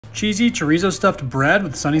Cheesy chorizo-stuffed bread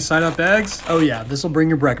with sunny side-up eggs. Oh yeah, this will bring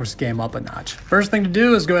your breakfast game up a notch. First thing to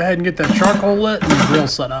do is go ahead and get that charcoal lit and the grill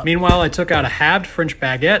set up. Meanwhile, I took out a halved French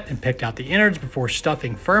baguette and picked out the innards before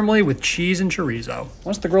stuffing firmly with cheese and chorizo.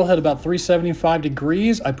 Once the grill hit about 375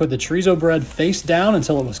 degrees, I put the chorizo bread face down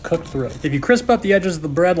until it was cooked through. If you crisp up the edges of the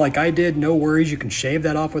bread like I did, no worries, you can shave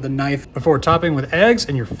that off with a knife before topping with eggs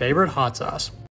and your favorite hot sauce.